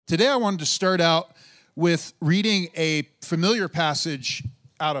Today I wanted to start out with reading a familiar passage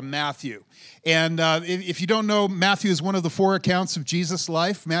out of Matthew. And if you don't know, Matthew is one of the four accounts of Jesus'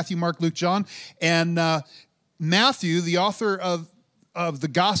 life: Matthew, Mark, Luke, John. And Matthew, the author of the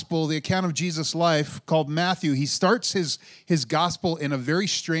gospel, the account of Jesus' life, called Matthew, he starts his gospel in a very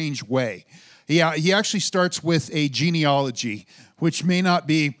strange way. He actually starts with a genealogy, which may not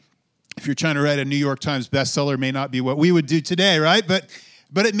be, if you're trying to write a New York Times bestseller, may not be what we would do today, right?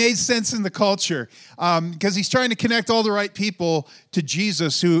 But it made sense in the culture because he's trying to connect all the right people to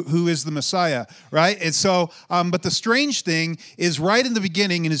Jesus, who is the Messiah, right? And so, but the strange thing is, right in the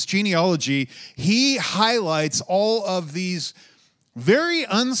beginning in his genealogy, he highlights all of these very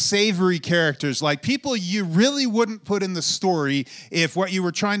unsavory characters, like people you really wouldn't put in the story if what you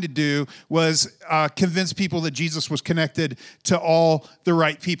were trying to do was convince people that Jesus was connected to all the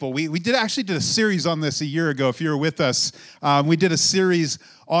right people. We actually did a series on this a year ago, if you were with us. We did a series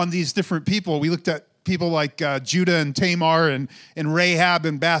on these different people. We looked at people like Judah and Tamar and Rahab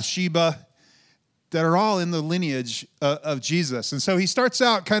and Bathsheba that are all in the lineage of Jesus. And so he starts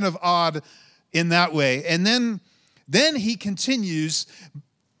out kind of odd in that way. And then he continues,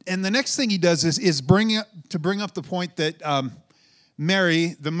 and the next thing he does is bring up the point that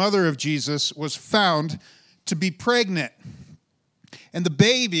Mary, the mother of Jesus, was found to be pregnant. And the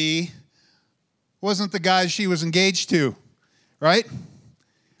baby wasn't the guy she was engaged to, right?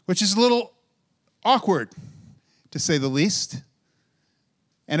 Which is a little awkward, to say the least.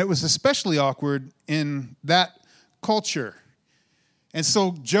 And it was especially awkward in that culture. And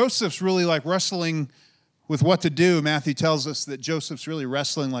so Joseph's really like wrestling with what to do. Matthew tells us that Joseph's really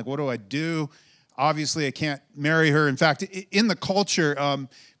wrestling, like, what do I do? Obviously, I can't marry her. In fact, in the culture,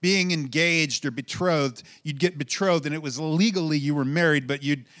 being engaged or betrothed, you'd get betrothed, and it was legally you were married, but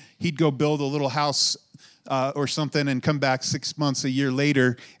he'd go build a little house or something and come back 6 months, a year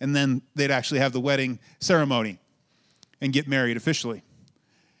later, and then they'd actually have the wedding ceremony and get married officially.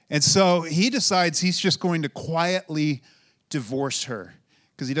 And so he decides he's just going to quietly divorce her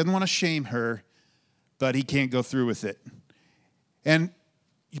because he doesn't want to shame her, but he can't go through with it. And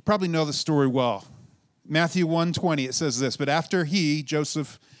you probably know the story well. Matthew 1:20, it says this: "But after he,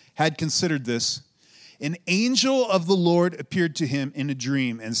 Joseph, had considered this, an angel of the Lord appeared to him in a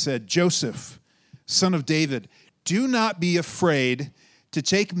dream and said, 'Joseph, son of David, do not be afraid to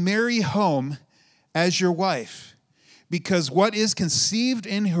take Mary home as your wife, because what is conceived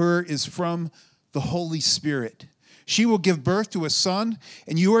in her is from the Holy Spirit. She will give birth to a son,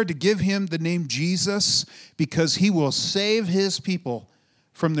 and you are to give him the name Jesus, because he will save his people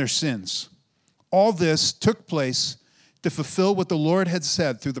from their sins.' All this took place to fulfill what the Lord had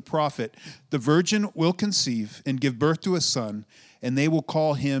said through the prophet. 'The virgin will conceive and give birth to a son, and they will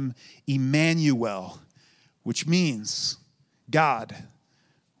call him Emmanuel,' which means God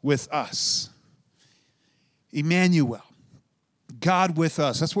with us." Emmanuel, God with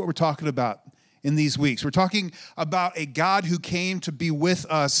us. That's what we're talking about in these weeks. We're talking about a God who came to be with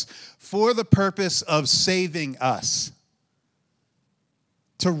us for the purpose of saving us,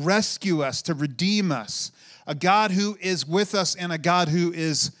 to rescue us, to redeem us. A God who is with us and a God who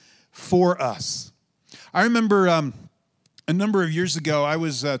is for us. I remember a number of years ago, I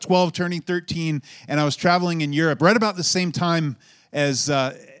was 12, turning 13, and I was traveling in Europe right about the same time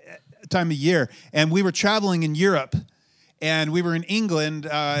of year. And we were traveling in Europe. And we were in England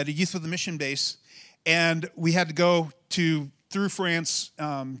at a Youth with a Mission base, and we had to go through France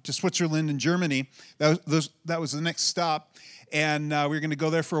to Switzerland and Germany. That was the next stop, and we were going to go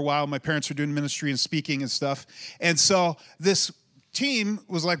there for a while. My parents were doing ministry and speaking and stuff, and so this team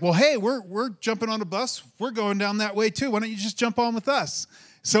was like, "Well, hey, we're jumping on a bus. We're going down that way too. Why don't you just jump on with us?"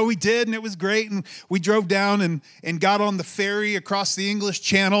 So we did, and it was great, and we drove down and got on the ferry across the English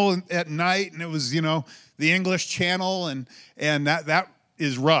Channel at night, and it was, the English Channel, and that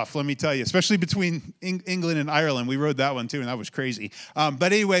is rough, let me tell you, especially between England and Ireland. We rode that one too, and that was crazy.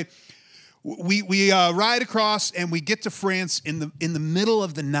 But anyway, we ride across, and we get to France in the middle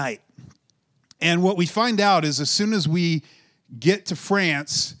of the night. And what we find out is, as soon as we get to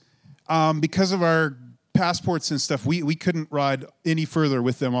France, because of our passports and stuff, we couldn't ride any further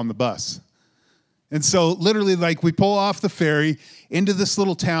with them on the bus. And so literally, like, we pull off the ferry into this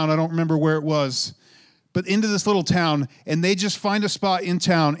little town. I don't remember where it was, but into this little town, and they just find a spot in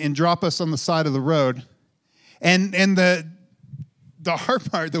town and drop us on the side of the road. And the hard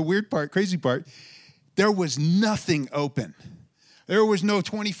part, the weird part, crazy part, there was nothing open. There was no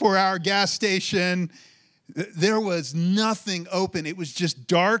 24-hour gas station. There was nothing open. It was just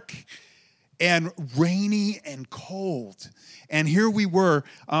dark and rainy and cold. And here we were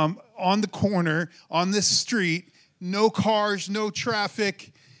on the corner, on this street, no cars, no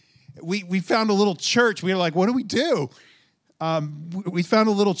traffic, we found a little church. We were like, what do we do? We found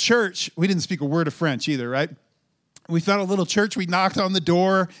a little church. We didn't speak a word of French either, right? We found a little church. We knocked on the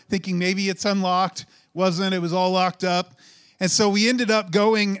door thinking maybe it's unlocked. Wasn't. It was all locked up. And so we ended up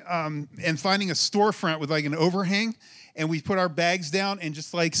going and finding a storefront with like an overhang. And we put our bags down and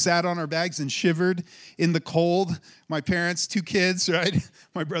just like sat on our bags and shivered in the cold. My parents, 2 kids, right?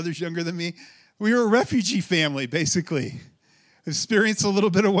 My brother's younger than me. We were a refugee family, basically. Experienced a little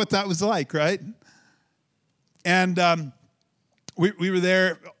bit of what that was like, right? And we were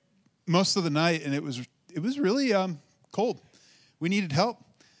there most of the night, and it was really cold. We needed help.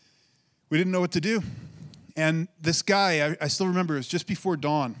 We didn't know what to do. And this guy, I still remember, it was just before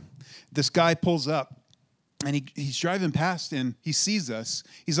dawn. This guy pulls up, and he's driving past, and he sees us.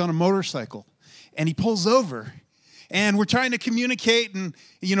 He's on a motorcycle, and he pulls over. And we're trying to communicate, and,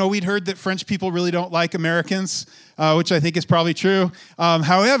 we'd heard that French people really don't like Americans, which I think is probably true.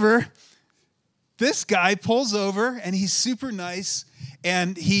 However, this guy pulls over, and he's super nice,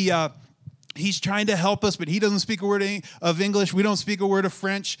 and he's trying to help us, but he doesn't speak a word of English. We don't speak a word of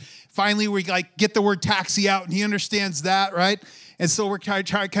French. Finally, we get the word taxi out, and he understands that, right? And so we're kind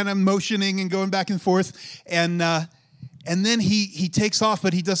of motioning and going back and forth, and then he takes off,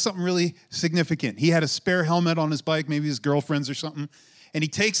 but he does something really significant. He had a spare helmet on his bike, maybe his girlfriend's or something, and he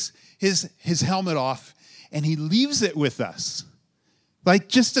takes his helmet off, and he leaves it with us, like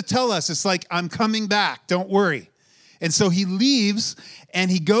just to tell us, it's like, I'm coming back, don't worry. And so he leaves, and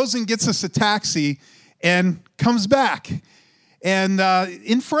he goes and gets us a taxi and comes back. And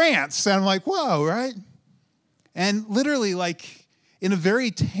in France, and I'm like, whoa, right? And literally, like, in a very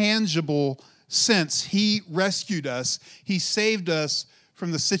tangible sense, he rescued us. He saved us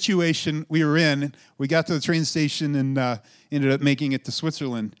from the situation we were in. We got to the train station and ended up making it to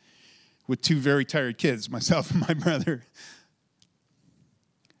Switzerland with 2 very tired kids, myself and my brother.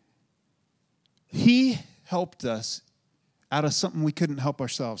 He helped us out of something we couldn't help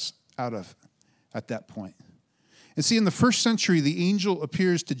ourselves out of at that point. And see, in the first century, the angel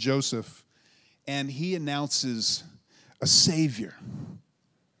appears to Joseph, and he announces a Savior.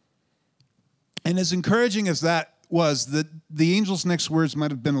 And as encouraging as that was, the angel's next words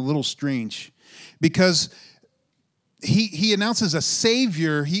might have been a little strange, because he announces a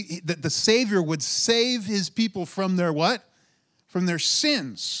Savior, that the Savior would save his people from their what? From their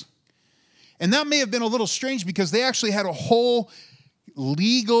sins. And that may have been a little strange because they actually had a whole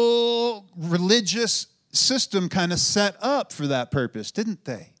legal, religious system kind of set up for that purpose, didn't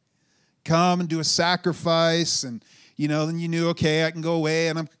they? Come and do a sacrifice, and then you knew, okay, I can go away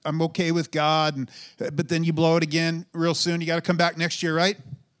and I'm okay with God, but then you blow it again real soon. You got to come back next year, right?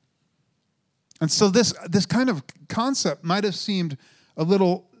 And so this kind of concept might have seemed a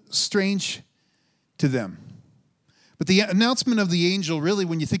little strange to them. But the announcement of the angel, really,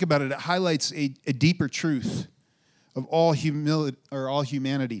 when you think about it, it highlights a deeper truth of all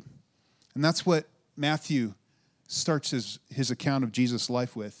humanity. And that's what Matthew starts his account of Jesus'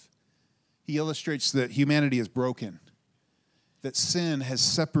 life with. He illustrates that humanity is broken, that sin has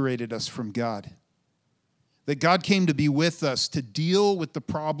separated us from God, that God came to be with us to deal with the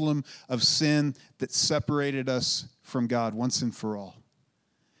problem of sin that separated us from God once and for all.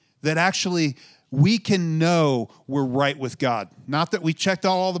 That actually we can know we're right with God. Not that we checked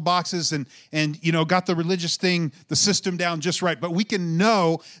out all the boxes and got the religious thing, the system down just right, but we can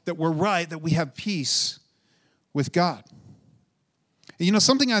know that we're right, that we have peace with God. And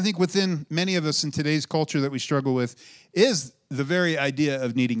something I think within many of us in today's culture that we struggle with is the very idea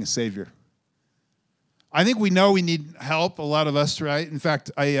of needing a Savior. I think we know we need help, a lot of us, right? In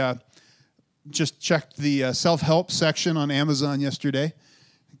fact, I just checked the self-help section on Amazon yesterday.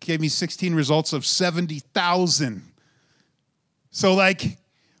 Gave me 16 results of 70,000. So,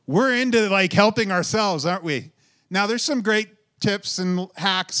 we're into, helping ourselves, aren't we? Now, there's some great tips and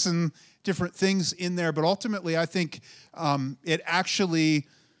hacks and different things in there, but ultimately, I think it actually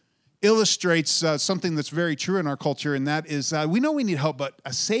illustrates something that's very true in our culture, and that is we know we need help, but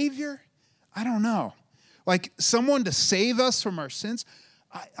a Savior? I don't know. Someone to save us from our sins?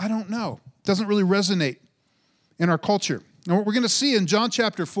 I don't know. It doesn't really resonate in our culture. And what we're going to see in John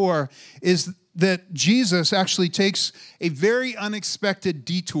chapter 4 is that Jesus actually takes a very unexpected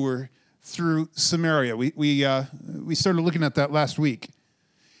detour through Samaria. We started looking at that last week.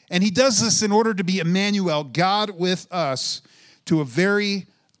 And he does this in order to be Emmanuel, God with us, to a very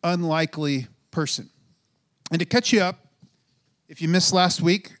unlikely person. And to catch you up, if you missed last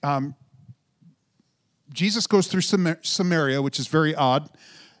week, Jesus goes through Samaria, which is very odd.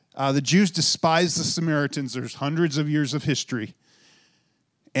 The Jews despise the Samaritans. There's hundreds of years of history.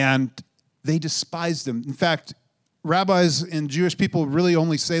 And they despised them. In fact, rabbis and Jewish people really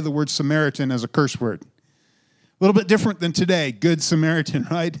only say the word Samaritan as a curse word. A little bit different than today, Good Samaritan,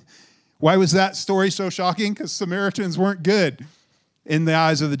 right? Why was that story so shocking? Because Samaritans weren't good in the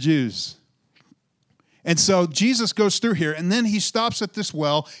eyes of the Jews. And so Jesus goes through here, and then he stops at this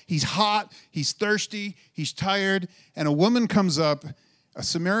well. He's hot, he's thirsty, he's tired, and a woman comes up, a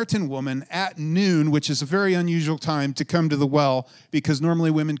Samaritan woman, at noon, which is a very unusual time to come to the well, because normally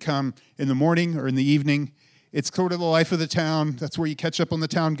women come in the morning or in the evening. It's sort of the life of the town. That's where you catch up on the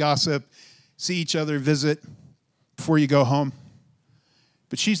town gossip, see each other, visit before you go home.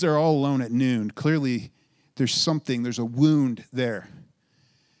 But she's there all alone at noon. Clearly, there's a wound there.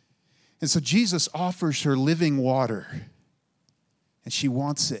 And so Jesus offers her living water, and she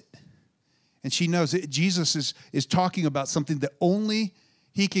wants it. And she knows that Jesus is talking about something that only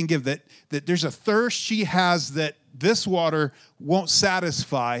he can give, that there's a thirst she has that this water won't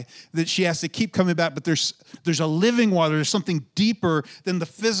satisfy, that she has to keep coming back, but there's a living water, there's something deeper than the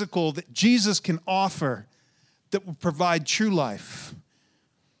physical that Jesus can offer that will provide true life.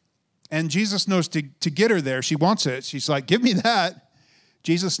 And Jesus knows to get her there. She wants it. She's like, give me that.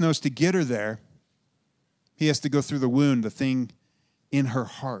 Jesus knows to get her there, he has to go through the wound, the thing in her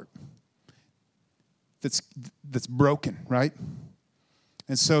heart that's broken, right?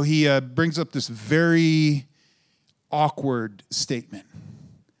 And so he brings up this very awkward statement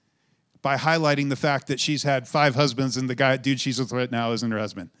by highlighting the fact that she's had 5 husbands and the dude she's with right now isn't her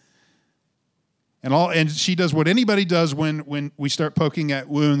husband. And she does what anybody does when we start poking at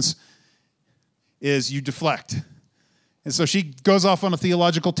wounds, is you deflect. And so she goes off on a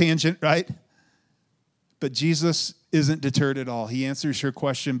theological tangent, right? But Jesus isn't deterred at all. He answers her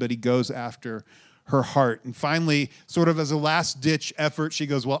question, but he goes after her heart. And finally, sort of as a last-ditch effort, she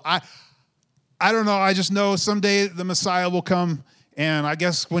goes, well, I don't know. I just know someday the Messiah will come, and I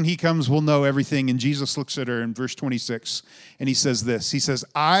guess when he comes, we'll know everything. And Jesus looks at her in verse 26, and he says this. He says,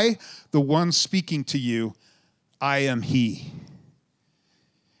 I, the one speaking to you, I am he.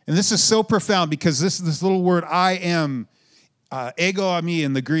 And this is so profound because this little word, I am, ego eimi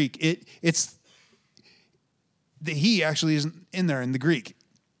in the Greek, it's the he actually isn't in there in the Greek.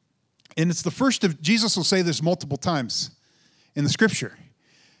 And it's the first of, Jesus will say this multiple times in the scripture.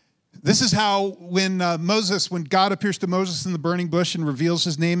 This is how when God appears to Moses in the burning bush and reveals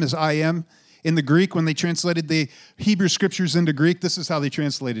his name as I am, in the Greek, when they translated the Hebrew scriptures into Greek, this is how they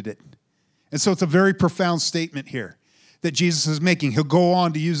translated it. And so it's a very profound statement here that Jesus is making. He'll go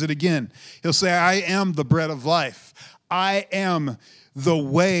on to use it again. He'll say, I am the bread of life. I am the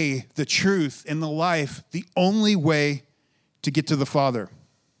way, the truth, and the life, the only way to get to the Father.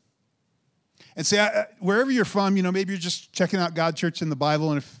 And say, wherever you're from, maybe you're just checking out God Church in the Bible,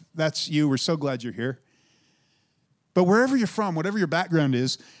 and if that's you, we're so glad you're here. But wherever you're from, whatever your background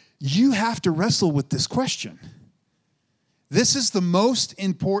is, you have to wrestle with this question. This is the most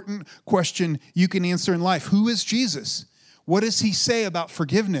important question you can answer in life. Who is Jesus? What does he say about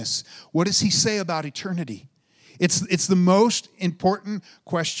forgiveness? What does he say about eternity? It's the most important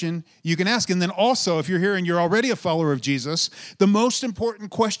question you can ask. And then also, if you're here and you're already a follower of Jesus, the most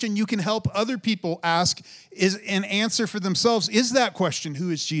important question you can help other people ask is an answer for themselves is that question, who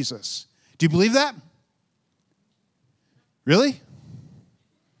is Jesus? Do you believe that? Really?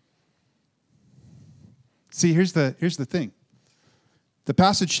 See, here's the thing. The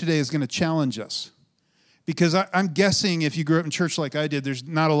passage today is going to challenge us. Because I'm guessing if you grew up in church like I did, there's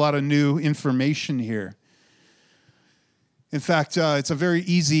not a lot of new information here. In fact, it's some very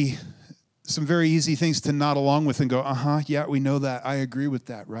easy things to nod along with and go, yeah, we know that. I agree with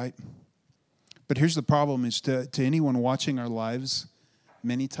that, right? But here's the problem is to anyone watching our lives,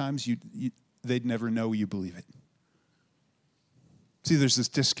 many times they'd never know you believe it. See, there's this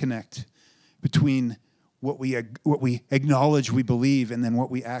disconnect between what we acknowledge we believe and then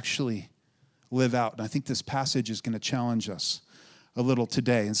what we actually live out. And I think this passage is going to challenge us a little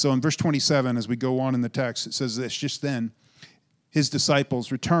today. And so in verse 27, as we go on in the text, it says this, just then his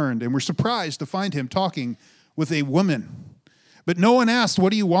disciples returned and were surprised to find him talking with a woman. But no one asked,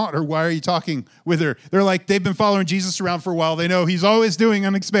 what do you want, or why are you talking with her? They're like, they've been following Jesus around for a while. They know he's always doing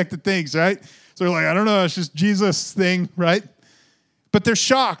unexpected things, right? So they're like, I don't know, it's just Jesus thing, right? But they're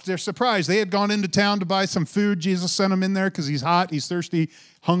shocked. They're surprised. They had gone into town to buy some food. Jesus sent them in there because he's hot, he's thirsty,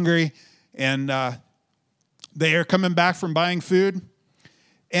 hungry. And they are coming back from buying food.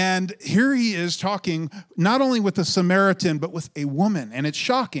 And here he is talking not only with a Samaritan, but with a woman. And it's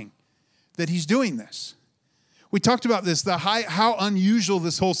shocking that he's doing this. We talked about this, how unusual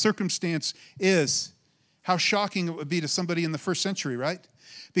this whole circumstance is. How shocking it would be to somebody in the first century, right?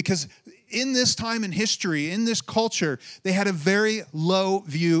 Because in this time in history, in this culture, they had a very low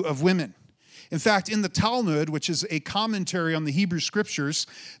view of women. In fact, in the Talmud, which is a commentary on the Hebrew scriptures,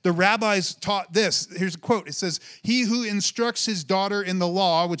 the rabbis taught this. Here's a quote. It says, "He who instructs his daughter in the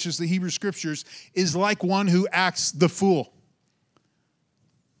law," which is the Hebrew scriptures, "is like one who acts the fool."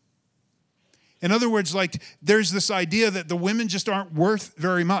 In other words, like there's this idea that the women just aren't worth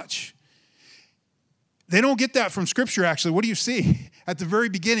very much. They don't get that from Scripture, actually. What do you see? At the very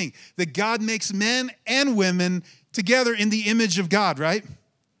beginning, that God makes men and women together in the image of God, right?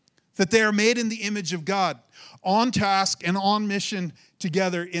 That they are made in the image of God, on task and on mission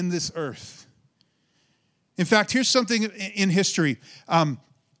together in this earth. In fact, here's something in history.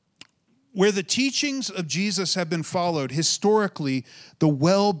 Where the teachings of Jesus have been followed, historically, the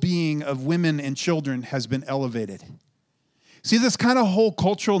well-being of women and children has been elevated. See, this kind of whole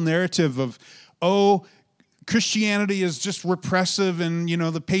cultural narrative of, Christianity is just repressive and,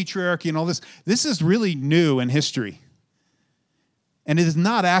 the patriarchy and all this. This is really new in history. And it is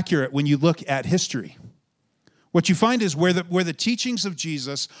not accurate when you look at history. What you find is where the teachings of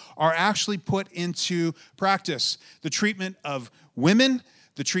Jesus are actually put into practice. The treatment of women,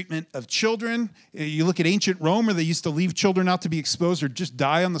 the treatment of children. You look at ancient Rome where they used to leave children out to be exposed or just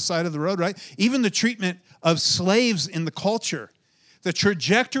die on the side of the road, right? Even the treatment of slaves in the culture. The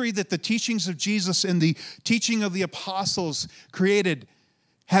trajectory that the teachings of Jesus and the teaching of the apostles created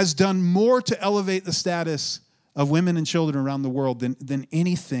has done more to elevate the status of women and children around the world than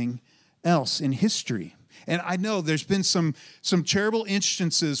anything else in history. And I know there's been some terrible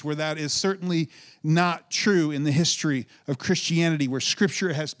instances where that is certainly not true in the history of Christianity, where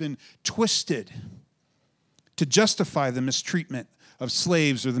Scripture has been twisted to justify the mistreatment of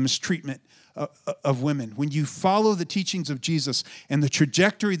slaves or the mistreatment of women. When you follow the teachings of Jesus and the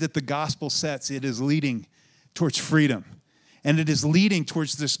trajectory that the gospel sets, it is leading towards freedom. And it is leading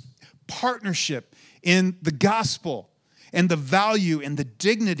towards this partnership in the gospel and the value and the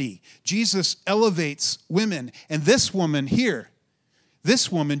dignity. Jesus elevates women. And this woman here,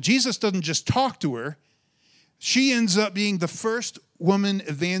 Jesus doesn't just talk to her. She ends up being the first woman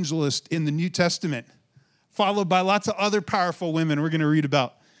evangelist in the New Testament, followed by lots of other powerful women we're going to read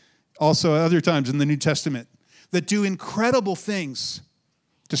about also other times in the New Testament that do incredible things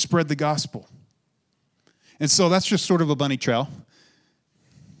to spread the gospel. And so that's just sort of a bunny trail.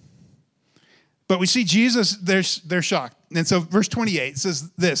 But we see Jesus, they're shocked. And so verse 28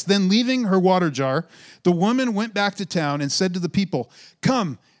 says this, "Then leaving her water jar, the woman went back to town and said to the people,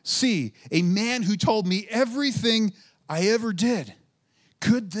 'Come, see, a man who told me everything I ever did.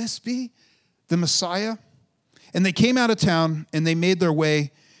 Could this be the Messiah?' And they came out of town and they made their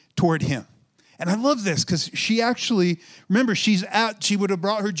way toward him." And I love this because she actually, remember, she would have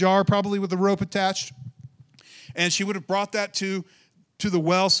brought her jar probably with a rope attached. And she would have brought that to the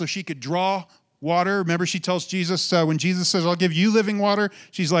well so she could draw water. Remember, she tells Jesus, when Jesus says, "I'll give you living water,"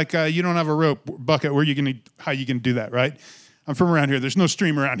 she's like, "You don't have a rope bucket. How are you going to do that, right? I'm from around here. There's no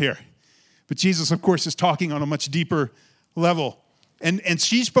stream around here." But Jesus, of course, is talking on a much deeper level. And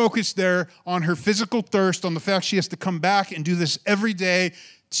she's focused there on her physical thirst, on the fact she has to come back and do this every day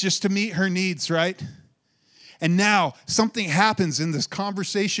just to meet her needs, right? And now something happens in this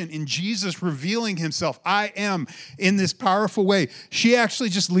conversation in Jesus revealing himself. I am in this powerful way. She actually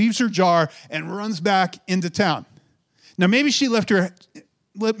just leaves her jar and runs back into town. Now, maybe she left her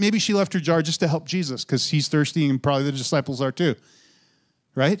jar just to help Jesus because he's thirsty and probably the disciples are too,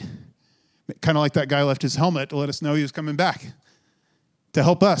 right? Kind of like that guy left his helmet to let us know he was coming back to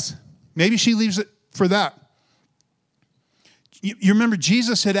help us. Maybe she leaves it for that. You remember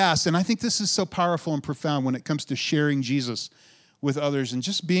Jesus had asked, and I think this is so powerful and profound when it comes to sharing Jesus with others and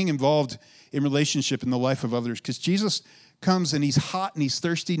just being involved in relationship in the life of others. Because Jesus comes and he's hot and he's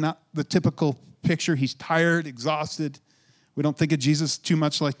thirsty, not the typical picture. He's tired, exhausted. We don't think of Jesus too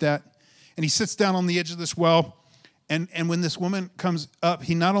much like that. And he sits down on the edge of this well. And when this woman comes up,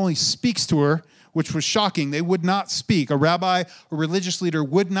 he not only speaks to her, which was shocking. They would not speak. A rabbi, a religious leader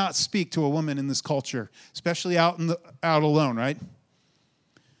would not speak to a woman in this culture, especially out alone, right?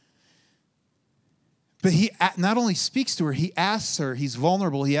 But he not only speaks to her, he asks her, he's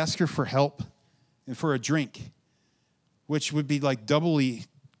vulnerable, he asks her for help and for a drink, which would be like doubly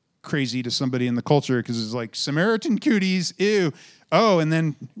crazy to somebody in the culture because it's like Samaritan cooties, ew. Oh, and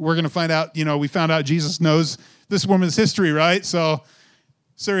then we're going to find out, we found out Jesus knows this woman's history, right? So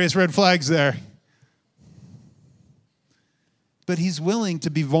serious red flags there. But he's willing to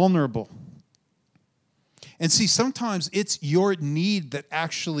be vulnerable. And see, sometimes it's your need that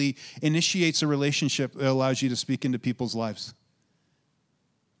actually initiates a relationship that allows you to speak into people's lives.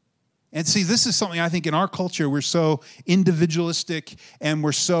 And see, this is something I think in our culture, we're so individualistic and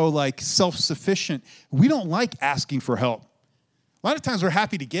we're so self-sufficient. We don't like asking for help. A lot of times we're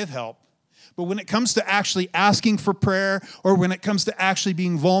happy to give help. But when it comes to actually asking for prayer, or when it comes to actually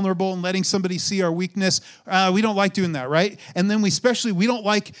being vulnerable and letting somebody see our weakness, we don't like doing that, right? And then we don't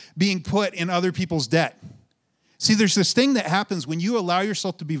like being put in other people's debt. See, there's this thing that happens when you allow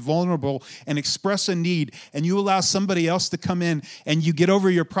yourself to be vulnerable and express a need, and you allow somebody else to come in, and you get over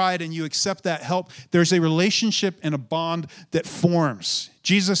your pride and you accept that help. There's a relationship and a bond that forms.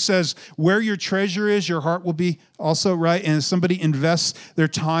 Jesus says, where your treasure is, your heart will be also, right? And if somebody invests their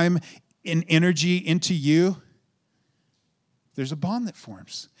time and energy into you, there's a bond that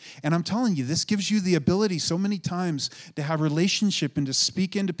forms. And I'm telling you, this gives you the ability so many times to have relationship and to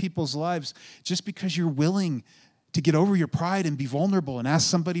speak into people's lives just because you're willing to get over your pride and be vulnerable and ask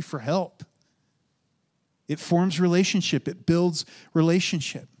somebody for help. It forms relationship. It builds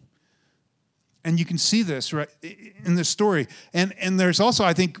relationship. And you can see this right in this story. And there's also,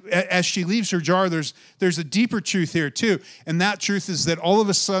 I think, as she leaves her jar, there's a deeper truth here too. And that truth is that all of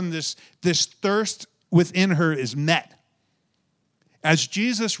a sudden this thirst within her is met. As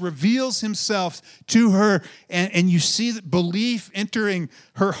Jesus reveals himself to her, and you see that belief entering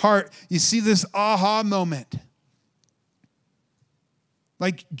her heart, you see this aha moment.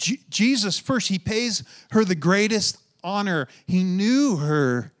 Like Jesus first, he pays her the greatest honor. He knew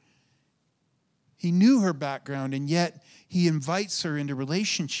her. He knew her background, and yet he invites her into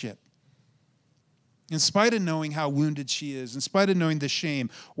relationship. In spite of knowing how wounded she is, in spite of knowing the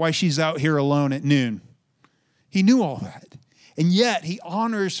shame, why she's out here alone at noon. He knew all that. And yet he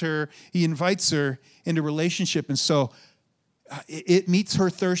honors her, he invites her into relationship. And so it meets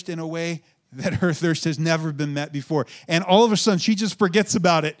her thirst in a way that her thirst has never been met before. And all of a sudden, she just forgets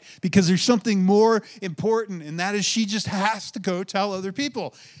about it because there's something more important, and that is she just has to go tell other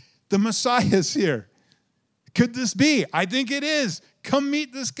people. The Messiah is here. Could this be? I think it is. Come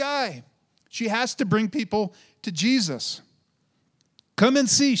meet this guy. She has to bring people to Jesus. Come and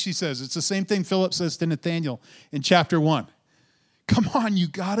see, she says. It's the same thing Philip says to Nathanael in chapter 1. Come on, you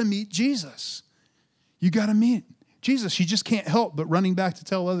got to meet Jesus. You got to meet Jesus. She just can't help but running back to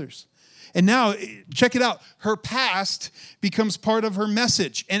tell others. And now, check it out. Her past becomes part of her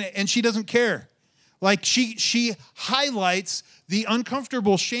message, and she doesn't care. Like she highlights the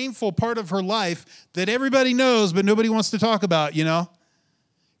uncomfortable, shameful part of her life that everybody knows, but nobody wants to talk about, you know?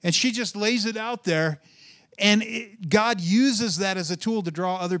 And she just lays it out there, and God uses that as a tool to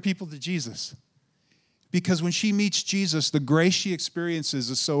draw other people to Jesus. Because when she meets Jesus, the grace she experiences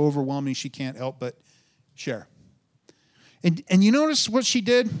is so overwhelming she can't help but share. And you notice what she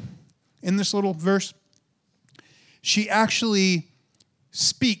did in this little verse? She actually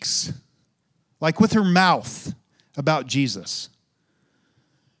speaks, like with her mouth, about Jesus.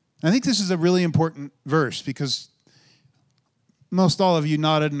 I think this is a really important verse because most all of you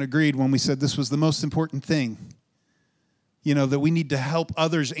nodded and agreed when we said this was the most important thing. You know, that we need to help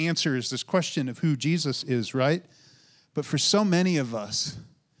others answer is this question of who Jesus is, right? But for so many of us,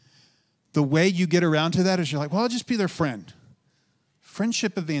 the way you get around to that is you're like, well, I'll just be their friend.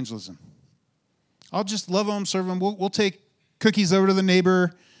 Friendship evangelism. I'll just love them, serve them. We'll take cookies over to the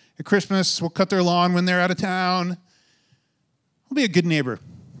neighbor at Christmas. We'll cut their lawn when they're out of town. We'll be a good neighbor.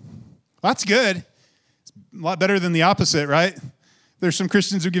 That's good. It's a lot better than the opposite, right? There's some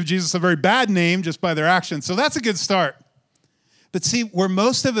Christians who give Jesus a very bad name just by their actions. So that's a good start. But see, where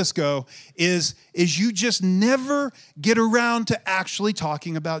most of us go is you just never get around to actually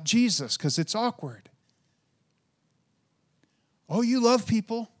talking about Jesus because it's awkward. Oh, you love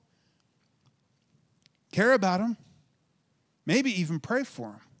people. Care about them. Maybe even pray for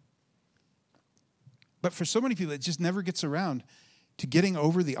them. But for so many people, it just never gets around to getting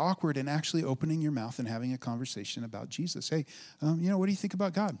over the awkward and actually opening your mouth and having a conversation about Jesus. Hey, what do you think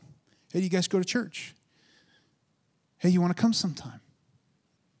about God? Hey, do you guys go to church? Hey, you want to come sometime?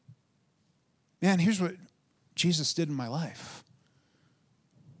 Man, here's what Jesus did in my life.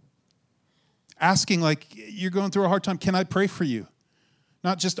 Asking, like, you're going through a hard time, can I pray for you?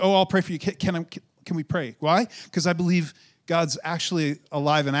 Not just, I'll pray for you. Can we pray? Why? Because I believe God's actually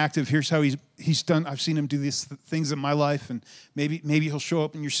alive and active. Here's how he's done. I've seen him do these things in my life, and maybe he'll show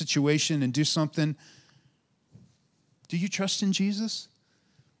up in your situation and do something. Do you trust in Jesus?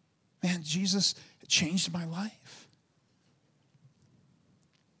 Man, Jesus changed my life.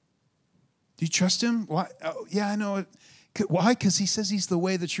 Do you trust him? Why? Oh, yeah, I know it. Why? Because he says he's the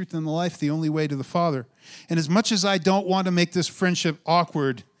way, the truth, and the life, the only way to the Father. And as much as I don't want to make this friendship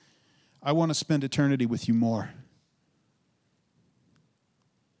awkward, I want to spend eternity with you more.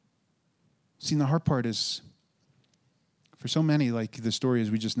 See, the hard part is, for so many, like the story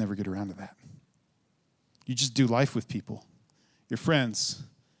is, we just never get around to that. You just do life with people, your friends,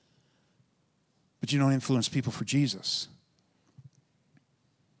 but you don't influence people for Jesus.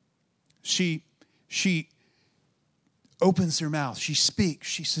 she opens her mouth. She speaks.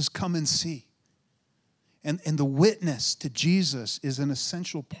 She says, come and see. And the witness to Jesus is an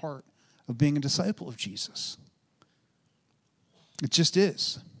essential part of being a disciple of Jesus. It just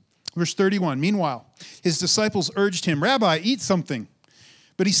is. Verse 31, meanwhile, his disciples urged him, Rabbi, eat something.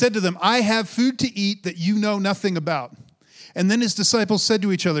 But he said to them, I have food to eat that you know nothing about. And then his disciples said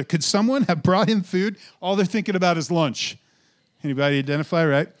to each other, could someone have brought him food? All they're thinking about is lunch. Anybody identify,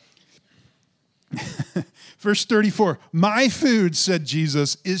 right? Verse 34, my food, said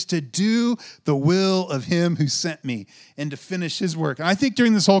Jesus, is to do the will of him who sent me and to finish his work. And I think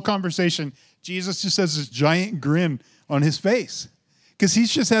during this whole conversation, Jesus just has this giant grin on his face because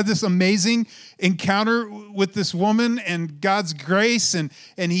he's just had this amazing encounter with this woman and God's grace, and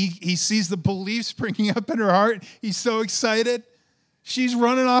he sees the belief springing up in her heart. He's so excited. She's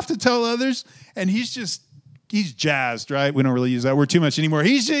running off to tell others, and he's jazzed, right? We don't really use that word too much anymore.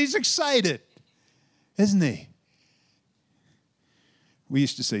 He's excited. Isn't he? We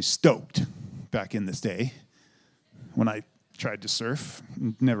used to say stoked back in this day when I tried to surf.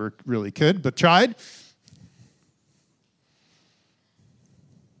 Never really could, but tried.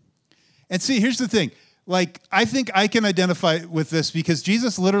 And see, here's the thing. Like, I think I can identify with this because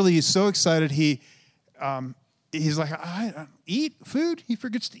Jesus literally is so excited. He's like, I eat food. He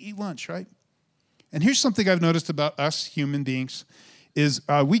forgets to eat lunch, right? And here's something I've noticed about us human beings is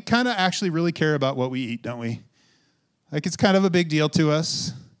we kind of actually really care about what we eat, don't we? Like, it's kind of a big deal to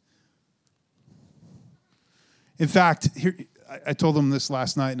us. In fact, here, I told them this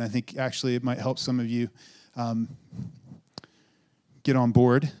last night, and I think actually it might help some of you get on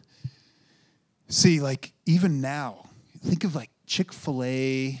board. See, like, even now, think of like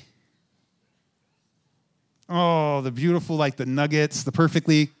Chick-fil-A. Oh, the beautiful, like the nuggets, the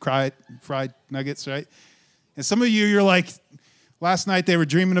perfectly fried nuggets, right? And some of you're like, last night they were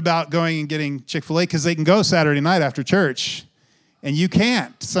dreaming about going and getting Chick-fil-A because they can go Saturday night after church, and you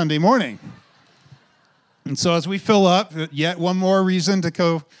can't Sunday morning. And so as we fill up, yet one more reason to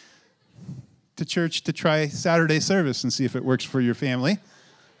go to church to try Saturday service and see if it works for your family.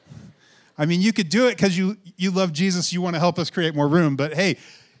 I mean, you could do it because you love Jesus, you want to help us create more room, but hey,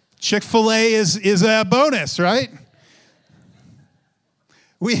 Chick-fil-A is a bonus, right?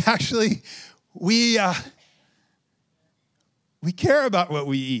 We care about what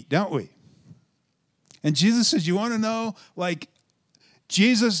we eat, don't we? And Jesus says, you want to know, like,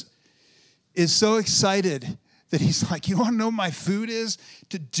 Jesus is so excited that he's like, you want to know what my food is?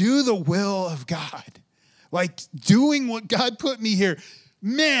 To do the will of God. Like, doing what God put me here.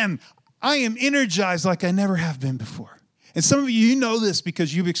 Man, I am energized like I never have been before. And some of you know this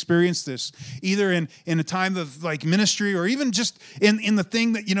because you've experienced this, either in a time of like ministry or even just in the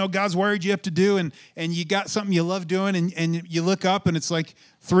thing that, you know, God's wired you up to do, and you got something you love doing, and you look up and it's like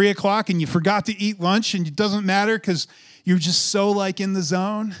 3:00 and you forgot to eat lunch, and it doesn't matter because you're just so like in the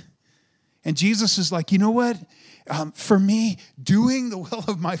zone. And Jesus is like, you know what? For me, doing the will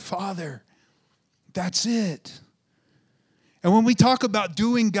of my Father, that's it. And when we talk about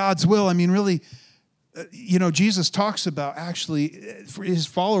doing God's will, I mean, really, you know, Jesus talks about actually for his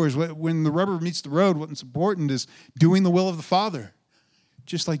followers, when the rubber meets the road, what's important is doing the will of the Father,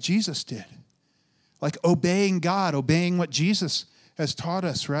 just like Jesus did. Like obeying God, obeying what Jesus has taught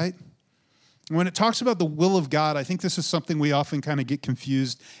us, right? And when it talks about the will of God, I think this is something we often kind of get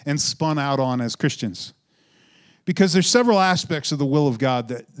confused and spun out on as Christians. Because there's several aspects of the will of God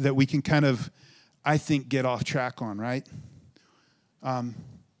that we can kind of, I think, get off track on, right?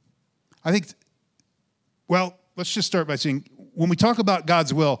 I think, well, let's just start by saying, when we talk about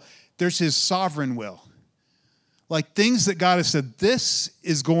God's will, there's his sovereign will. Like things that God has said, this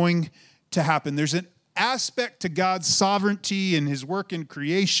is going to happen. There's an aspect to God's sovereignty and his work in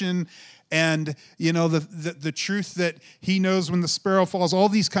creation, and, you know, the truth that he knows when the sparrow falls, all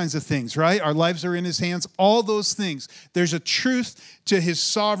these kinds of things, right? Our lives are in his hands, all those things. There's a truth to his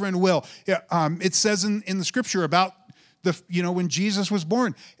sovereign will. It says in the scripture about when Jesus was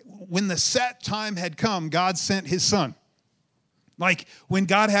born, when the set time had come, God sent his son. Like when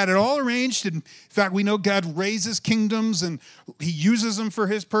God had it all arranged, and in fact, we know God raises kingdoms and he uses them for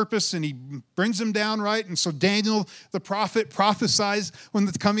his purpose and he brings them down, right? And so Daniel, the prophet, prophesies when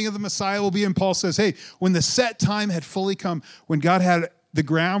the coming of the Messiah will be. And Paul says, hey, when the set time had fully come, when God had the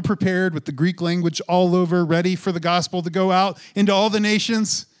ground prepared with the Greek language all over, ready for the gospel to go out into all the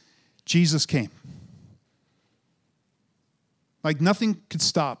nations, Jesus came. Like nothing could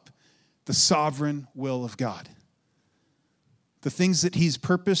stop the sovereign will of God. The things that he's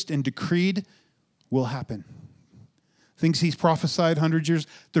purposed and decreed will happen. Things he's prophesied 100 years,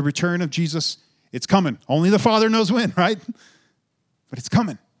 the return of Jesus, it's coming. Only the Father knows when, right? But it's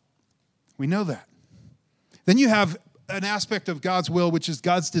coming. We know that. Then you have an aspect of God's will, which is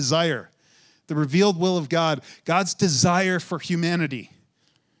God's desire, the revealed will of God, God's desire for humanity,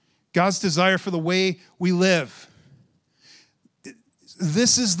 God's desire for the way we live.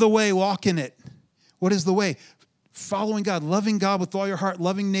 This is the way, walk in it. What is the way? Following God, loving God with all your heart,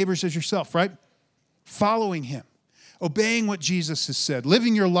 loving neighbors as yourself, right? Following him, obeying what Jesus has said,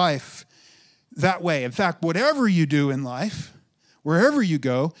 living your life that way. In fact, whatever you do in life, wherever you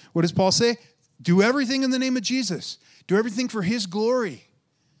go, what does Paul say? Do everything in the name of Jesus. Do everything for his glory,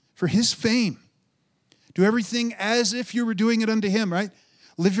 for his fame. Do everything as if you were doing it unto him, right?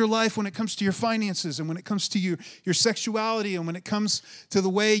 Live your life when it comes to your finances and when it comes to your sexuality and when it comes to the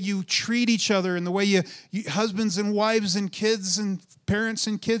way you treat each other and the way you husbands and wives and kids and parents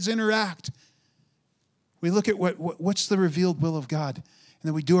and kids interact. We look at what's the revealed will of God, and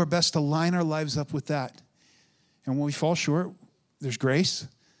then we do our best to line our lives up with that. And when we fall short, there's grace.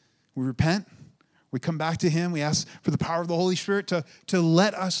 We repent. We come back to him. We ask for the power of the Holy Spirit to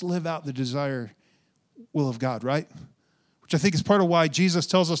let us live out the desired will of God, right? Which I think is part of why Jesus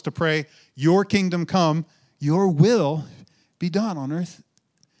tells us to pray, your kingdom come, your will be done on earth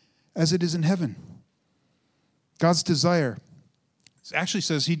as it is in heaven. God's desire. It actually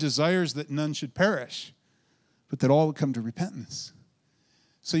says he desires that none should perish, but that all would come to repentance.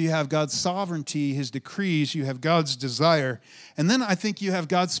 So you have God's sovereignty, his decrees, you have God's desire, and then I think you have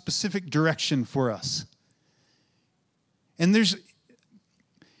God's specific direction for us. And there's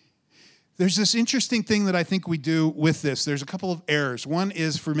this interesting thing that I think we do with this. There's a couple of errors. One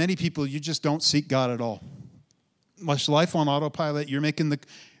is for many people, you just don't seek God at all. Much life on autopilot, you're making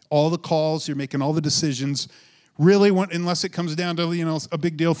all the calls, you're making all the decisions. Really, unless it comes down to a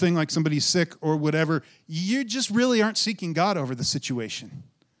big deal thing like somebody's sick or whatever, you just really aren't seeking God over the situation.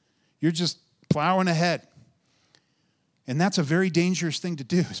 You're just plowing ahead. And that's a very dangerous thing to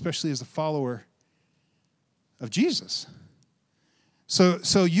do, especially as a follower of Jesus.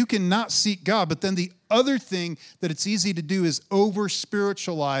 So you can not seek God, but then the other thing that it's easy to do is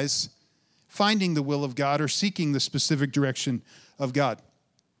over-spiritualize finding the will of God or seeking the specific direction of God.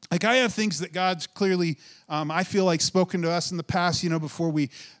 Like I have things that God's clearly, I feel like spoken to us in the past, before we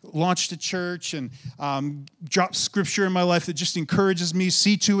launched a church and dropped scripture in my life that just encourages me.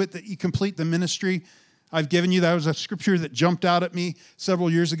 See to it that you complete the ministry I've given you. That was a scripture that jumped out at me several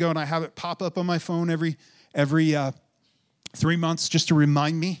years ago, and I have it pop up on my phone every 3 months just to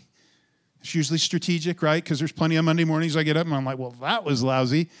remind me. It's usually strategic, right? Because there's plenty of Monday mornings I get up and I'm like, well, that was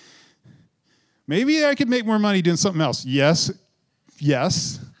lousy. Maybe I could make more money doing something else.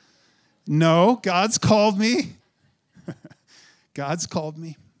 Yes. No, God's called me. God's called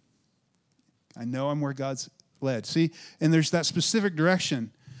me. I know I'm where God's led. See? And there's that specific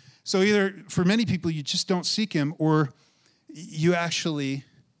direction. So either for many people, you just don't seek him, or you actually,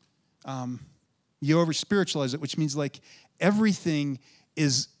 you over-spiritualize it, which means like everything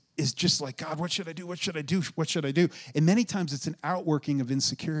is just like, God, what should I do? What should I do? What should I do? And many times it's an outworking of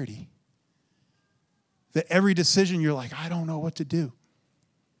insecurity. That every decision you're like, I don't know what to do.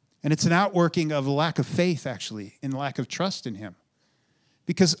 And it's an outworking of a lack of faith, actually, and lack of trust in him.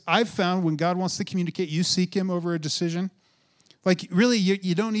 Because I've found when God wants to communicate, you seek him over a decision. Like, really,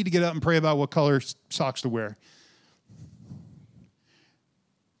 you don't need to get up and pray about what color socks to wear.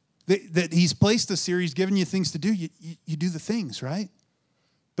 That he's placed us here, he's given you things to do, you do the things, right?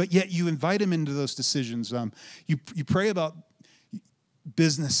 But yet you invite him into those decisions. You pray about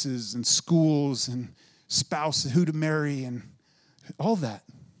businesses and schools and spouses, who to marry and all that.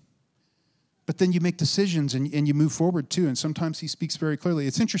 But then you make decisions and you move forward too. And sometimes he speaks very clearly.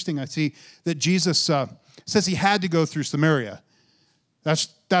 It's interesting, I see that Jesus says he had to go through Samaria.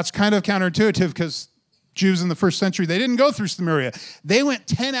 That's kind of counterintuitive because Jews in the first century, they didn't go through Samaria. They went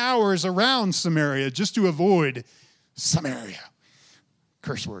 10 hours around Samaria just to avoid Samaria.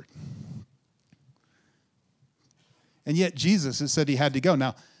 Curse word. And yet Jesus has said he had to go.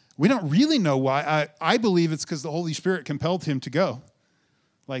 Now, we don't really know why. I believe it's because the Holy Spirit compelled him to go.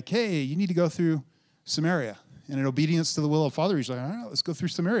 Like, hey, you need to go through Samaria. And in obedience to the will of the Father, he's like, all right, let's go through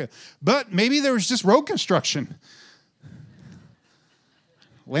Samaria. But maybe there was just road construction.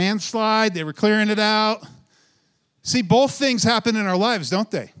 Landslide, they were clearing it out. See, both things happen in our lives,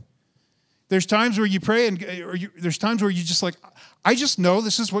 don't they? There's times where you pray, there's times where you just like, I just know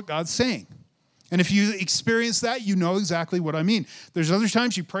this is what God's saying. And if you experience that, you know exactly what I mean. There's other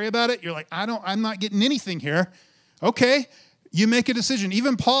times you pray about it, you're like, I'm not getting anything here. Okay, You make a decision.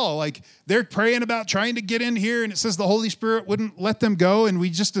 Even Paul, like they're praying about trying to get in here, and it says the Holy Spirit wouldn't let them go, and we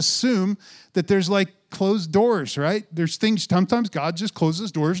just assume that there's like closed doors, right? There's things, sometimes God just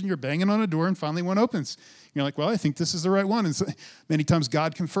closes doors and you're banging on a door and finally one opens. You're like, well, I think this is the right one. And so many times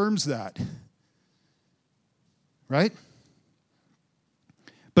God confirms that, right?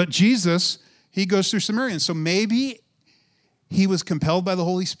 But Jesus, he goes through Samaria. And so maybe he was compelled by the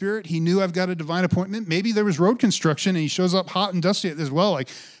Holy Spirit. He knew I've got a divine appointment. Maybe there was road construction and he shows up hot and dusty as well. Like,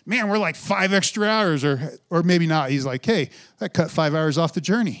 man, we're like 5 extra hours or maybe not. He's like, hey, that cut 5 hours off the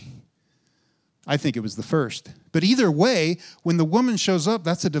journey. I think it was the first. But either way, when the woman shows up,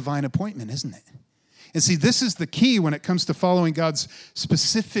 that's a divine appointment, isn't it? And see, this is the key when it comes to following God's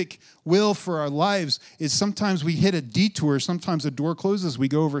specific will for our lives, is sometimes we hit a detour, sometimes a door closes, we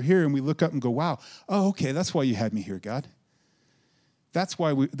go over here and we look up and go, wow, oh, okay, that's why you had me here, God. That's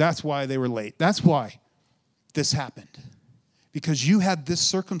why they were late. That's why this happened. Because you had this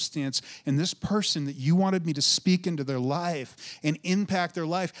circumstance and this person that you wanted me to speak into their life and impact their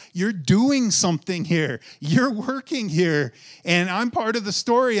life. You're doing something here. You're working here. And I'm part of the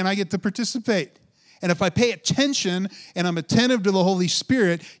story and I get to participate. And if I pay attention and I'm attentive to the Holy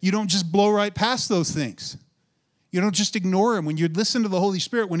Spirit, you don't just blow right past those things. You don't just ignore him. When you listen to the Holy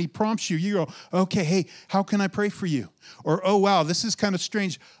Spirit, when he prompts you, you go, okay, hey, how can I pray for you? Or, oh, wow, this is kind of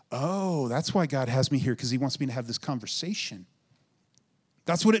strange. Oh, that's why God has me here, because he wants me to have this conversation.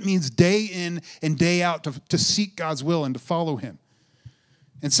 That's what it means day in and day out to seek God's will and to follow him.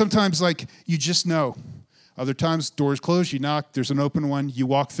 And sometimes, like, you just know. Other times, doors close, you knock, there's an open one, you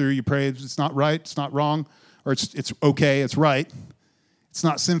walk through, you pray, it's not right, it's not wrong, or it's okay, it's right. It's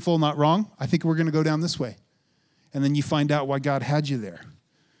not sinful, not wrong. I think we're going to go down this way. And then you find out why God had you there.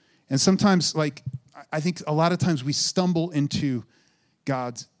 And sometimes, like, I think a lot of times we stumble into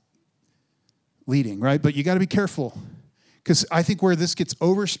God's leading, right? But you got to be careful. Because I think where this gets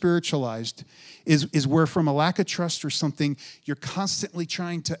over-spiritualized is where, from a lack of trust or something, you're constantly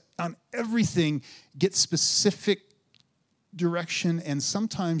trying to, on everything, get specific direction, and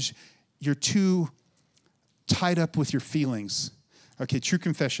sometimes you're too tied up with your feelings. Okay, true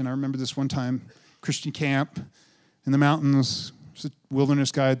confession. I remember this one time, Christian camp in the mountains, it was a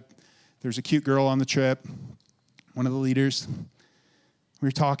wilderness guide. There's a cute girl on the trip, one of the leaders. We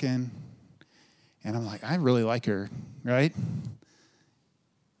were talking, and I'm like, I really like her, right?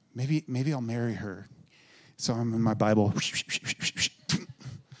 Maybe I'll marry her. So I'm in my Bible.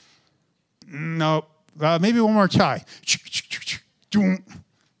 Nope. Maybe one more try.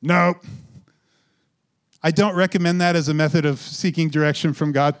 Nope. I don't recommend that as a method of seeking direction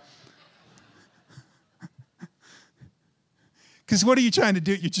from God. Because what are you trying to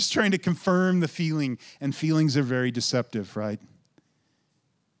do? You're just trying to confirm the feeling, and feelings are very deceptive, right?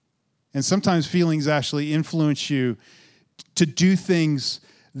 And sometimes feelings actually influence you to do things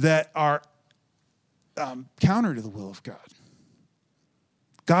that are counter to the will of God.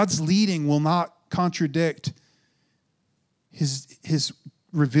 God's leading will not contradict his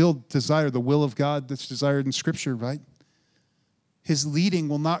revealed desire, the will of God that's desired in Scripture, right? His leading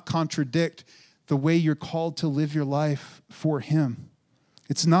will not contradict the way you're called to live your life for him.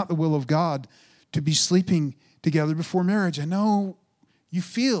 It's not the will of God to be sleeping together before marriage. I know you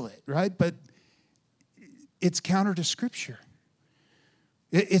feel it, right? But it's counter to Scripture.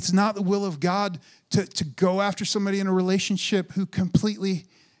 It's not the will of God to go after somebody in a relationship who completely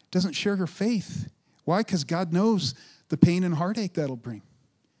doesn't share your faith. Why? Because God knows the pain and heartache that'll bring,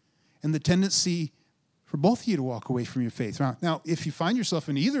 and the tendency for both of you to walk away from your faith. Now, if you find yourself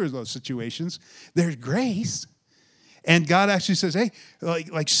in either of those situations, there's grace. And God actually says, hey,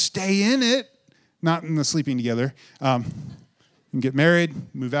 like stay in it, not in the sleeping together. You can get married,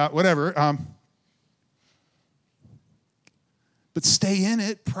 move out, whatever. But stay in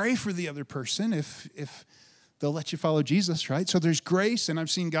it. Pray for the other person if they'll let you follow Jesus, right? So there's grace, and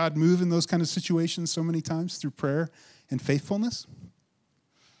I've seen God move in those kind of situations so many times through prayer and faithfulness.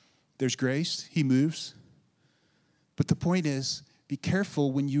 There's grace. He moves. But the point is, be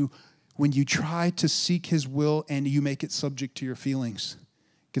careful when you try to seek his will and you make it subject to your feelings.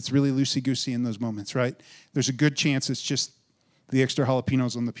 It gets really loosey-goosey in those moments, right? There's a good chance it's just the extra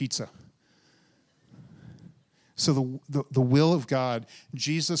jalapenos on the pizza. So the will of God,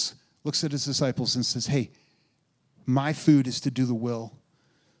 Jesus looks at his disciples and says, hey, my food is to do the will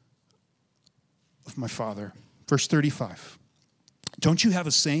of my Father. Verse 35. Don't you have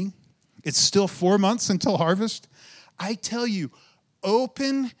a saying? It's still 4 months until harvest. I tell you,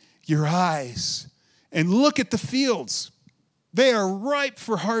 open your eyes and look at the fields. They are ripe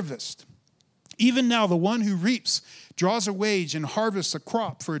for harvest. Even now, the one who reaps draws a wage and harvests a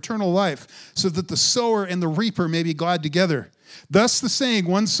crop for eternal life, so that the sower and the reaper may be glad together. Thus the saying,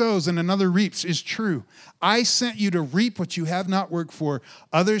 one sows and another reaps, is true. I sent you to reap what you have not worked for.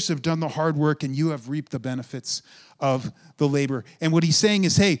 Others have done the hard work, and you have reaped the benefits of the labor. And what he's saying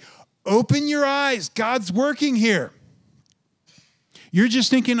is, hey, open your eyes. God's working here. You're just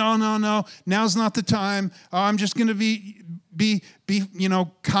thinking, oh, no, now's not the time. Oh, I'm just going to be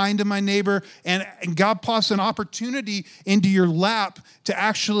kind to my neighbor. And God pops an opportunity into your lap to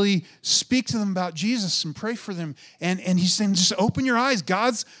actually speak to them about Jesus and pray for them. And he's saying, just open your eyes.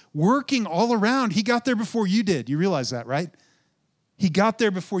 God's working all around. He got there before you did. You realize that, right? He got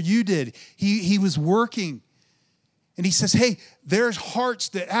there before you did. He was working. And he says, hey, there's hearts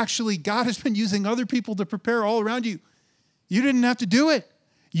that actually God has been using other people to prepare all around you. You didn't have to do it.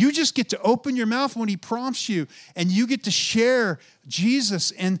 You just get to open your mouth when he prompts you, and you get to share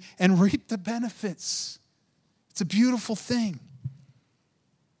Jesus and reap the benefits. It's a beautiful thing.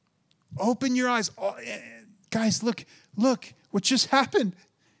 Open your eyes. Oh, guys, look what just happened.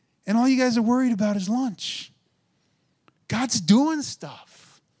 And all you guys are worried about is lunch. God's doing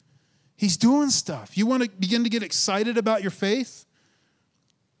stuff. He's doing stuff. You want to begin to get excited about your faith?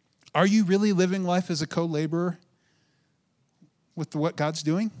 Are you really living life as a co-laborer with what God's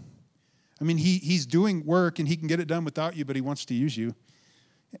doing? I mean, he's doing work and he can get it done without you, but he wants to use you.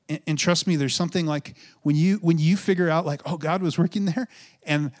 And trust me, there's something like when you figure out like, oh, God was working there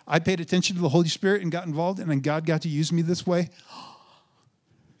and I paid attention to the Holy Spirit and got involved and then God got to use me this way,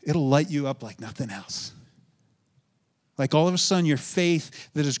 it'll light you up like nothing else. Like all of a sudden your faith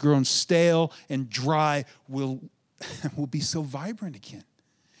that has grown stale and dry will be so vibrant again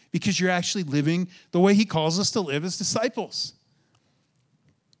because you're actually living the way he calls us to live as disciples.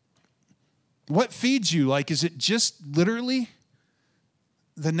 What feeds you? Like, is it just literally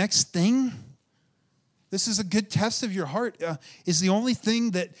the next thing? This is a good test of your heart. Is the only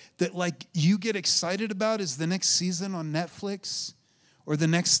thing that like you get excited about is the next season on Netflix or the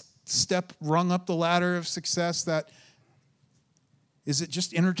next step rung up the ladder of success? Is it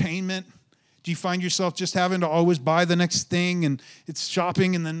just entertainment? Do you find yourself just having to always buy the next thing and it's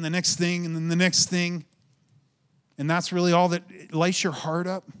shopping and then the next thing and then the next thing? And that's really all that lights your heart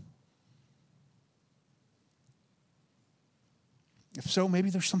up? If so, maybe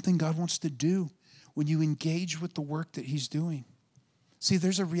there's something God wants to do when you engage with the work that he's doing. See,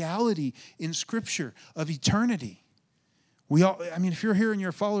 there's a reality in Scripture of eternity. If you're here and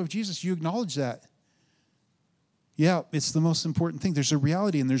you're a follower of Jesus, you acknowledge that. Yeah, it's the most important thing. There's a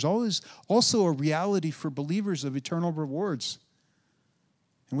reality, and there's always also a reality for believers of eternal rewards.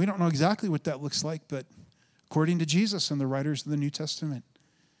 And we don't know exactly what that looks like, but according to Jesus and the writers of the New Testament,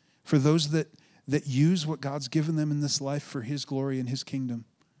 for those that use what God's given them in this life for his glory and his kingdom,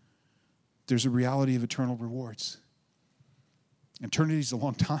 there's a reality of eternal rewards. Eternity is a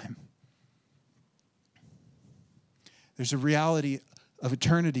long time. There's a reality of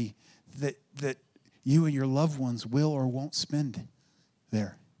eternity that you and your loved ones will or won't spend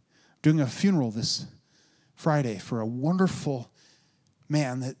there. I'm doing a funeral this Friday for a wonderful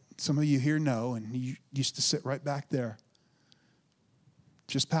man that some of you here know, and he used to sit right back there.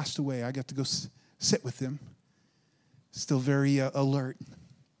 Just passed away. I got to go sit with him. Still very alert.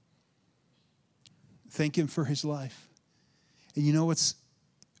 Thank him for his life. And you know what's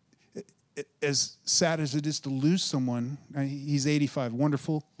as sad as it is to lose someone? He's 85,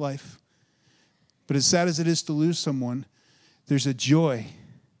 wonderful life. But as sad as it is to lose someone, there's a joy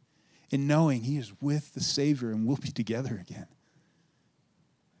in knowing he is with the Savior and we'll be together again.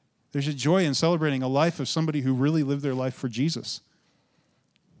 There's a joy in celebrating a life of somebody who really lived their life for Jesus.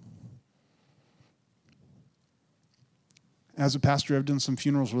 As a pastor, I've done some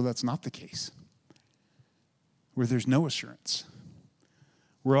funerals where that's not the case, where there's no assurance,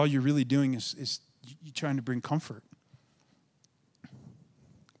 where all you're really doing is you're trying to bring comfort.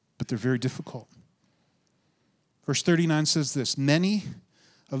 But they're very difficult. Verse 39 says this: many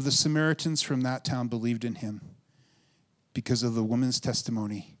of the Samaritans from that town believed in him because of the woman's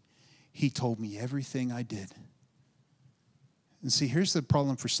testimony. He told me everything I did. And see, here's the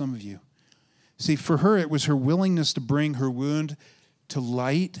problem for some of you. See, for her, it was her willingness to bring her wound to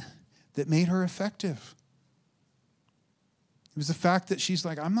light that made her effective. It was the fact that she's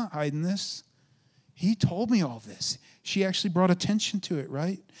like, I'm not hiding this. He told me all this. She actually brought attention to it,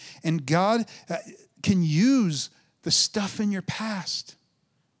 right? And God can use the stuff in your past,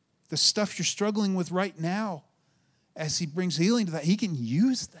 the stuff you're struggling with right now, as he brings healing to that. He can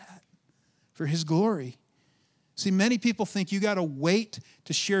use that for his glory. See, many people think you got to wait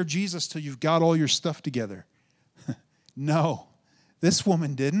to share Jesus till you've got all your stuff together. No, this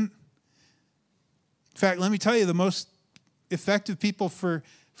woman didn't. In fact, let me tell you, the most effective people for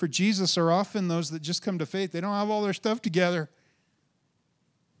Jesus are often those that just come to faith. They don't have all their stuff together.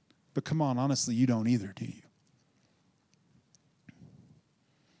 But come on, honestly, you don't either, do you?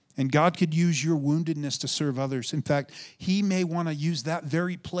 And God could use your woundedness to serve others. In fact, he may want to use that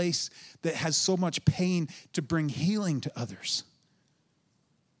very place that has so much pain to bring healing to others.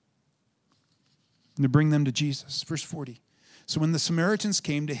 And to bring them to Jesus. Verse 40. So when the Samaritans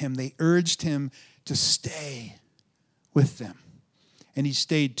came to him, they urged him to stay with them. And he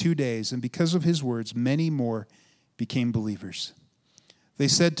stayed 2 days, and because of his words, many more became believers. They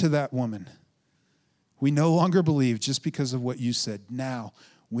said to that woman, "We no longer believe just because of what you said. Now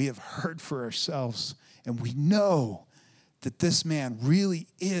we have heard for ourselves, and we know that this man really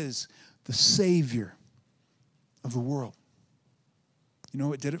is the Savior of the world." You know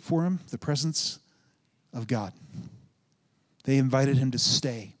what did it for him? The presence of God. They invited him to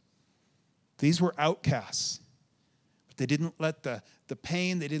stay. These were outcasts. But they didn't let the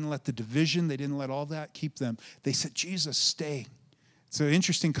pain, they didn't let the division, they didn't let all that keep them. They said, "Jesus, stay." It's an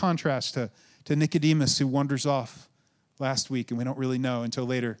interesting contrast to Nicodemus, who wanders off last week, and we don't really know until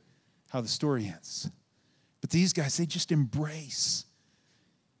later how the story ends. But these guys, they just embrace.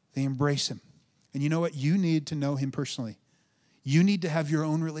 They embrace him. And you know what? You need to know him personally. You need to have your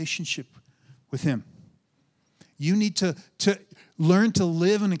own relationship with him. You need to learn to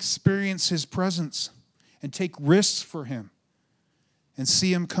live and experience his presence and take risks for him and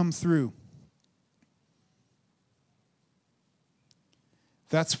see him come through.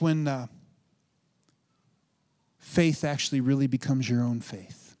 That's when faith actually really becomes your own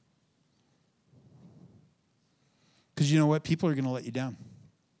faith. Because you know what? People are going to let you down.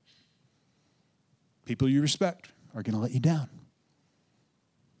 People you respect are going to let you down.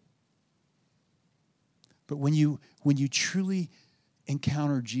 But when you truly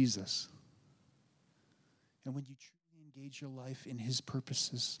encounter Jesus, and when you truly engage your life in his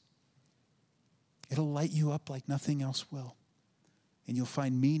purposes, it'll light you up like nothing else will. And you'll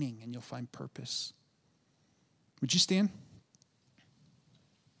find meaning and you'll find purpose. Would you stand?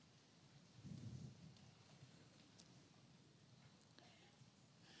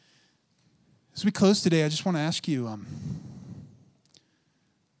 As we close today, I just want to ask you,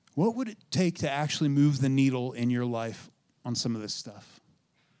 what would it take to actually move the needle in your life on some of this stuff?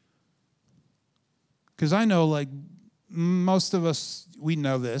 Because I know, like, most of us, we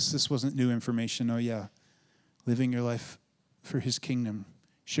know this. This wasn't new information. Oh, yeah. Living your life for his kingdom,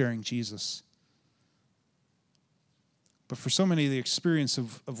 sharing Jesus. But for so many, the experience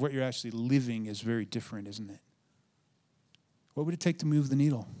of what you're actually living is very different, isn't it? What would it take to move the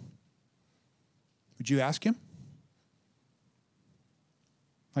needle? Would you ask him?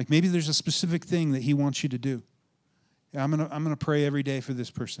 Like maybe there's a specific thing that he wants you to do. Yeah, I'm gonna pray every day for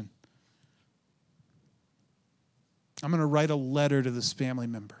this person. I'm going to write a letter to this family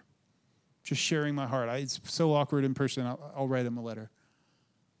member. Just sharing my heart. It's so awkward in person. I'll write him a letter.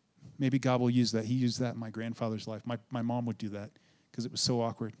 Maybe God will use that. He used that in my grandfather's life. My mom would do that because it was so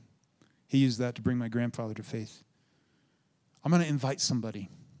awkward. He used that to bring my grandfather to faith. I'm going to invite somebody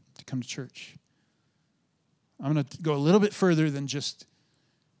to come to church. I'm going to go a little bit further than just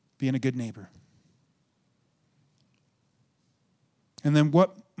being a good neighbor. And then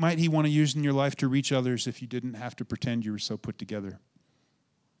what might he want to use in your life to reach others if you didn't have to pretend you were so put together?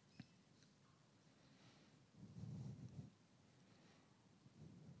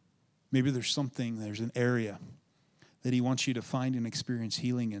 Maybe there's an area that he wants you to find and experience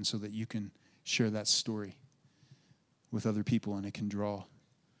healing in so that you can share that story with other people and it can draw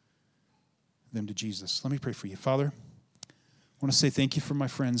them to Jesus. Let me pray for you. Father, I want to say thank you for my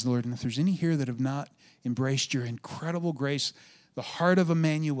friends, Lord. And if there's any here that have not embraced your incredible grace, the heart of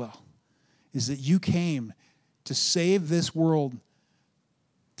Emmanuel is that you came to save this world,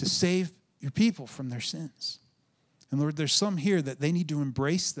 to save your people from their sins. And Lord, there's some here that they need to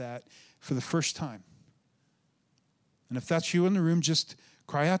embrace that for the first time. And if that's you in the room, just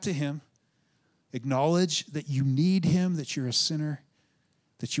cry out to him. Acknowledge that you need him, that you're a sinner,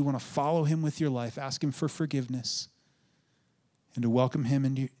 that you want to follow him with your life. Ask him for forgiveness and to welcome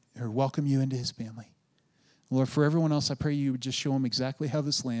you into his family. Lord, for everyone else, I pray you would just show them exactly how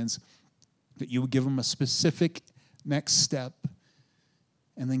this lands, that you would give them a specific next step,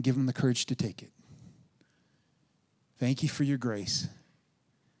 and then give them the courage to take it. Thank you for your grace.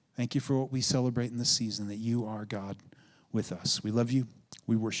 Thank you for what we celebrate in this season, that you are God with us. We love you.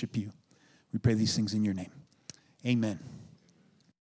 We worship you. We pray these things in your name. Amen.